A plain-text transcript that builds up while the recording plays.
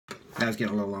That was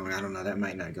getting a little long. I don't know. That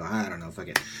might not go. I don't know. Fuck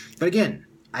it. But again,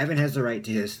 Ivan has the right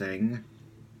to his thing.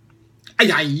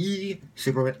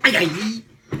 Superwoman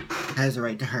has the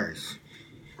right to hers.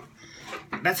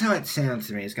 That's how it sounds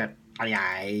to me. It's got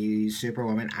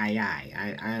Superwoman. I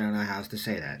don't know how else to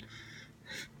say that.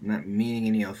 I'm not meaning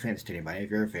any offense to anybody. If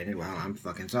you're offended, well, I'm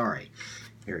fucking sorry.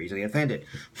 You're easily offended.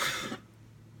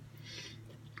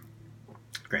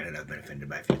 Granted, I've been offended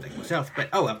by a few things myself, but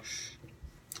oh well.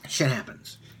 Shit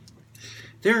happens.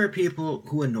 There are people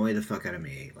who annoy the fuck out of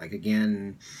me. Like,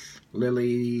 again,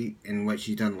 Lily and what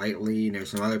she's done lately, and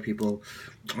there's some other people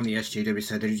on the SJW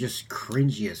side that are just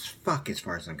cringy as fuck as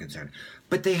far as I'm concerned.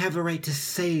 But they have a right to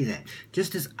say that.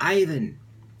 Just as Ivan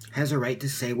has a right to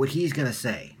say what he's gonna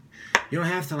say. You don't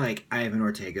have to like Ivan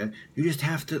Ortega. You just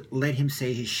have to let him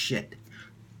say his shit.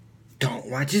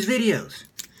 Don't watch his videos.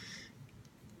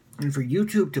 And for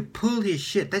YouTube to pull his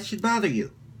shit, that should bother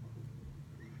you.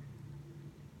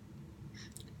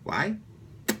 Why?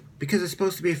 Because it's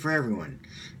supposed to be for everyone.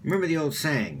 Remember the old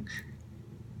saying.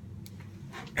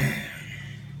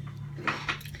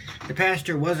 The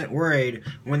pastor wasn't worried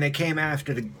when they came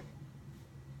after the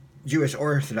Jewish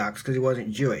Orthodox because he wasn't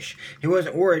Jewish. He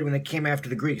wasn't worried when they came after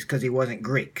the Greeks because he wasn't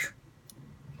Greek.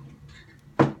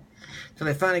 So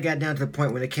they finally got down to the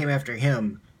point when they came after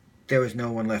him, there was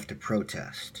no one left to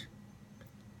protest.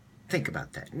 Think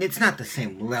about that. It's not the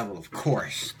same level, of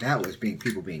course. That was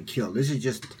people being killed. This is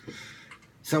just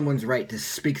someone's right to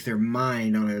speak their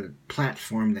mind on a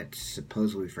platform that's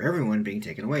supposedly for everyone being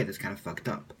taken away. That's kind of fucked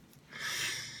up.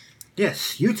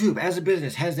 Yes, YouTube as a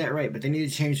business has that right, but they need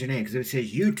to change their name because if it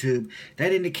says YouTube,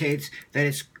 that indicates that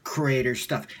it's creator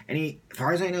stuff. And he, as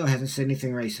far as I know, hasn't said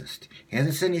anything racist. He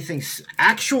hasn't said anything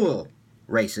actual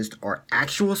racist or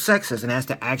actual sexist, and has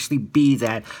to actually be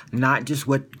that, not just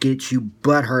what gets you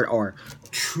butthurt or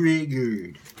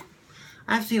triggered.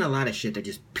 I've seen a lot of shit that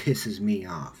just pisses me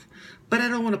off, but I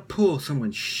don't want to pull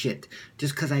someone's shit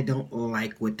just because I don't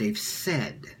like what they've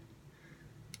said.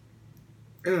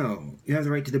 Oh, you have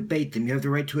the right to debate them. You have the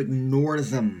right to ignore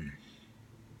them.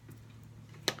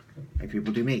 Like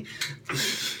people do me. You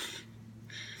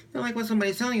don't like what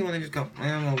somebody's telling you, and they just go, I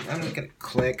don't know, I'm just gonna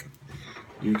click.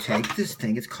 You take this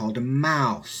thing, it's called a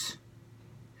mouse.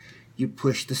 You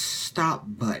push the stop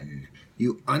button.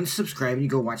 You unsubscribe and you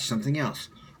go watch something else.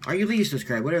 Or you leave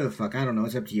subscribe, whatever the fuck, I don't know,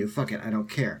 it's up to you. Fuck it, I don't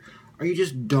care. Or you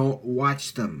just don't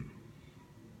watch them.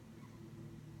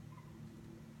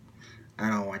 I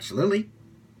don't watch Lily.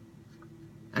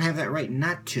 I have that right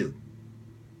not to.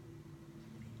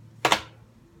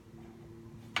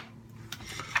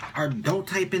 Or don't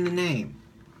type in the name.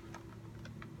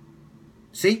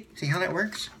 See? See how that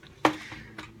works? But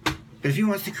if he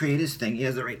wants to create his thing, he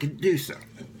has the right to do so.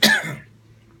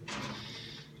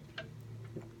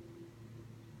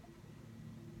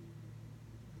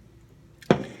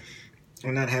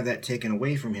 And not have that taken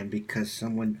away from him because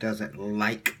someone doesn't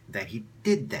like that he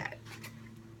did that.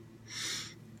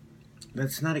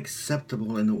 That's not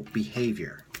acceptable in the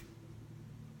behavior.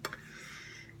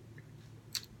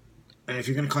 And if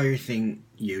you're going to call your thing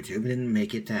YouTube, then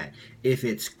make it that. If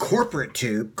it's corporate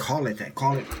tube, call it that.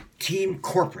 Call it Team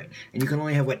Corporate. And you can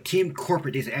only have what Team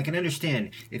Corporate is. I can understand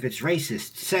if it's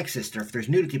racist, sexist, or if there's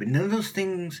nudity, but none of those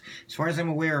things, as far as I'm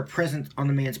aware, are present on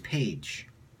the man's page.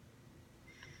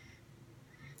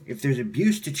 If there's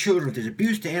abuse to children, if there's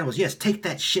abuse to animals, yes, take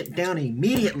that shit down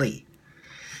immediately.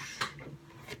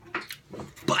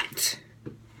 But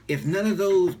if none of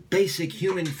those basic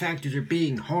human factors are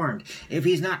being harmed, if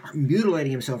he's not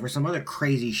mutilating himself or some other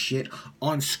crazy shit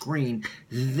on screen,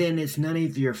 then it's none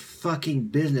of your fucking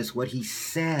business what he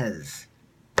says.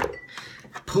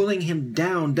 Pulling him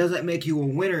down doesn't make you a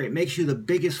winner. It makes you the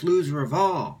biggest loser of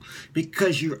all.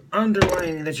 Because you're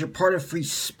underlining that you're part of free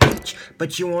speech,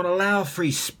 but you won't allow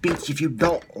free speech if you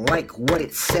don't like what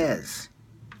it says.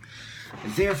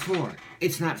 Therefore,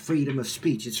 it's not freedom of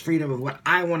speech. It's freedom of what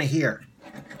I want to hear.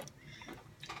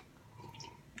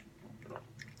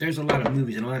 There's a lot of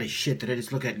movies and a lot of shit that I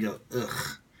just look at and go,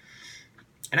 ugh.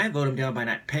 And I vote them down by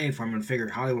not paying for them and figure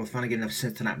Hollywood will finally get enough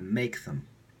sense to not make them.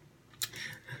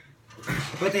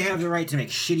 But they have the right to make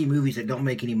shitty movies that don't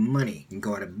make any money and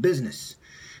go out of business.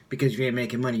 Because if you ain't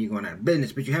making money, you're going out of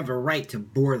business. But you have the right to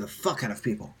bore the fuck out of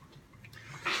people.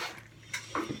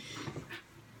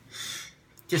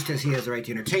 Just as he has the right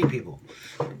to entertain people.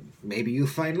 Maybe you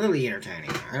find Lily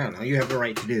entertaining. I don't know. You have the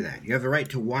right to do that. You have the right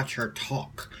to watch her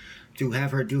talk. To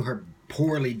have her do her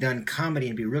poorly done comedy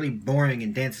and be really boring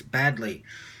and dance badly.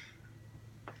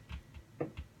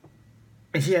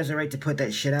 And she has the right to put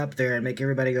that shit up there and make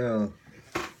everybody go,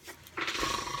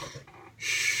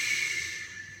 shh.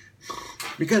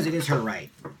 Because it is her right.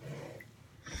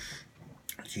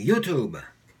 It's YouTube,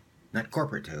 not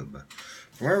corporate tube.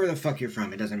 Wherever the fuck you're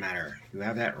from, it doesn't matter. You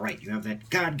have that right. You have that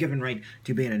God-given right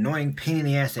to be an annoying pain in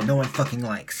the ass that no one fucking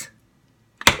likes.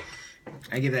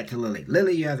 I give that to Lily.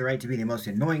 Lily, you have the right to be the most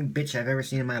annoying bitch I've ever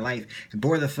seen in my life and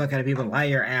bore the fuck out of people and lie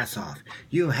your ass off.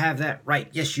 You have that right.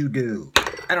 Yes, you do.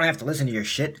 I don't have to listen to your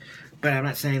shit, but I'm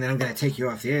not saying that I'm going to take you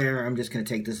off the air. I'm just going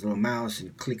to take this little mouse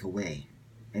and click away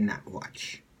and not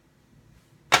watch.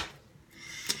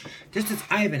 Just as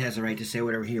Ivan has the right to say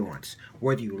whatever he wants.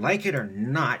 Whether you like it or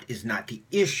not is not the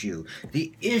issue.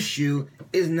 The issue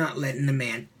is not letting the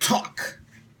man talk.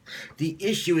 The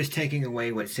issue is taking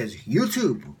away what says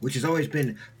YouTube, which has always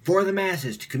been for the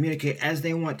masses to communicate as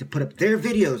they want, to put up their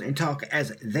videos and talk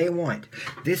as they want.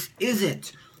 This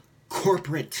isn't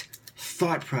corporate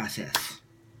thought process.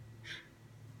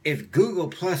 If Google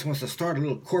Plus wants to start a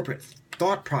little corporate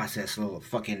thought process, a little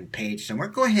fucking page somewhere,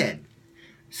 go ahead.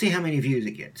 See how many views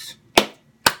it gets.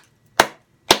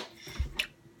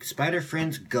 Spider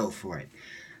Friends, go for it.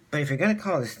 But if you're going to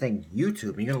call this thing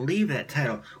YouTube, and you're going to leave that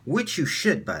title, which you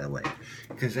should, by the way,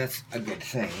 because that's a good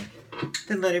thing,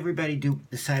 then let everybody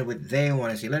decide what they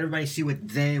want to see. Let everybody see what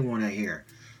they want to hear.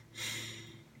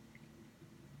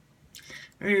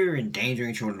 If you're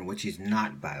endangering children, which he's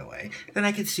not, by the way, then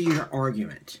I could see your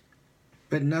argument.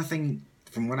 But nothing,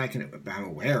 from what I'm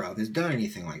aware of, has done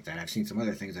anything like that. I've seen some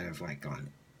other things that have, like, gone,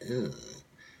 ugh.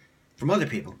 From other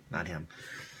people, not him.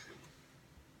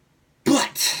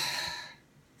 But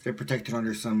if they're protected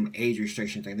under some age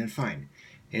restriction thing, then fine.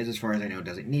 His, as far as I know,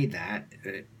 doesn't need that.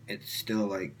 It's still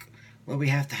like, well, we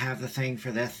have to have the thing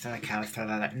for this, for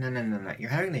that. No. You're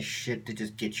having this shit to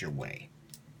just get your way.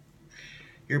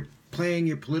 You're playing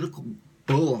your political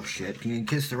bullshit. You can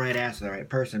kiss the right ass of the right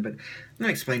person, but let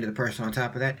me explain to the person on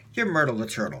top of that, you're Myrtle the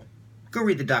Turtle. Go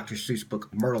read the Dr. Seuss book,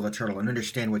 Myrtle the Turtle, and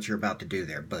understand what you're about to do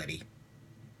there, buddy.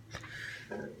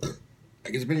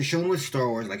 Like it's been shown with Star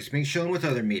Wars, like it's being shown with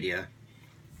other media.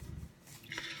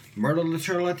 Myrtle the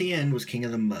Turtle at the end was king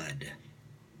of the mud.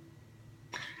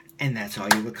 And that's all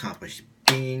you've accomplished.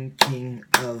 Being king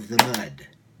of the mud.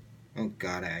 Oh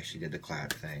god, I actually did the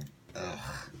clap thing. Ugh.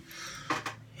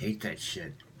 Hate that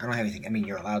shit. I don't have anything. I mean,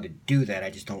 you're allowed to do that.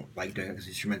 I just don't like doing it because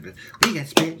it's tremendous. We got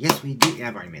spirit. Yes, we do. Yeah,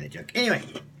 I've already made that joke. Anyway.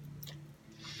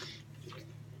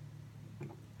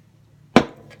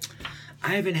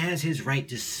 Ivan has his right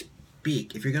to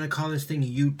speak. If you're going to call this thing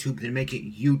YouTube, then make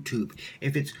it YouTube.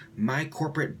 If it's my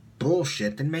corporate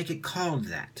bullshit, then make it called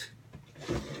that.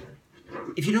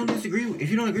 If you don't agree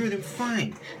with him,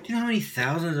 fine. Do you know how many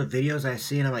thousands of videos I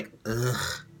see and I'm like,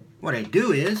 ugh. What I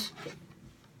do is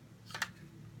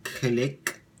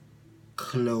click,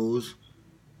 close,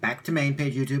 back to main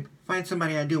page YouTube, find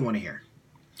somebody I do want to hear.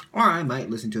 Or I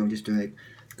might listen to them just to make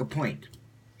a point.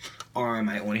 Or I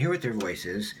might want to hear what their voice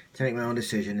is to make my own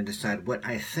decision and decide what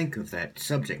I think of that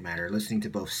subject matter, listening to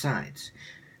both sides.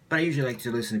 But I usually like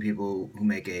to listen to people who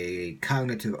make a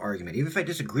cognitive argument, even if I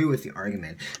disagree with the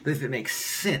argument. But if it makes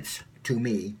sense to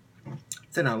me,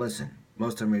 then I'll listen.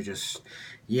 Most of them are just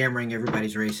yammering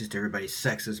everybody's racist, everybody's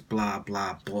sexist, blah,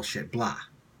 blah, bullshit, blah.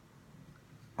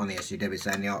 On the SJW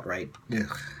side and the alt-right,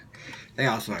 ugh. They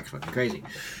also act fucking crazy.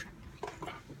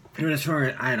 And as far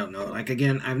as, I don't know, like,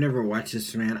 again, I've never watched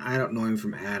this man. I don't know him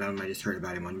from Adam. I just heard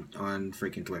about him on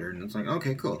freaking Twitter. And it's like,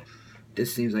 okay, cool.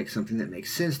 This seems like something that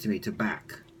makes sense to me to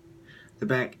back. To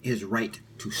back his right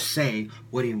to say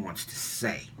what he wants to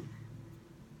say.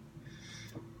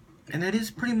 And that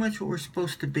is pretty much what we're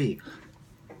supposed to be.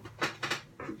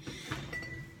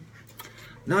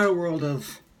 Not a world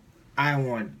of, I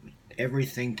want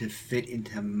everything to fit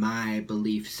into my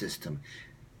belief system.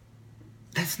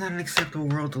 That's not an acceptable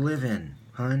world to live in,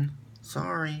 hun.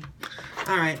 Sorry.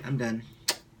 Alright, I'm done.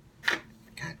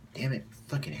 God damn it.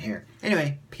 Fucking hair.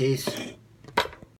 Anyway, peace.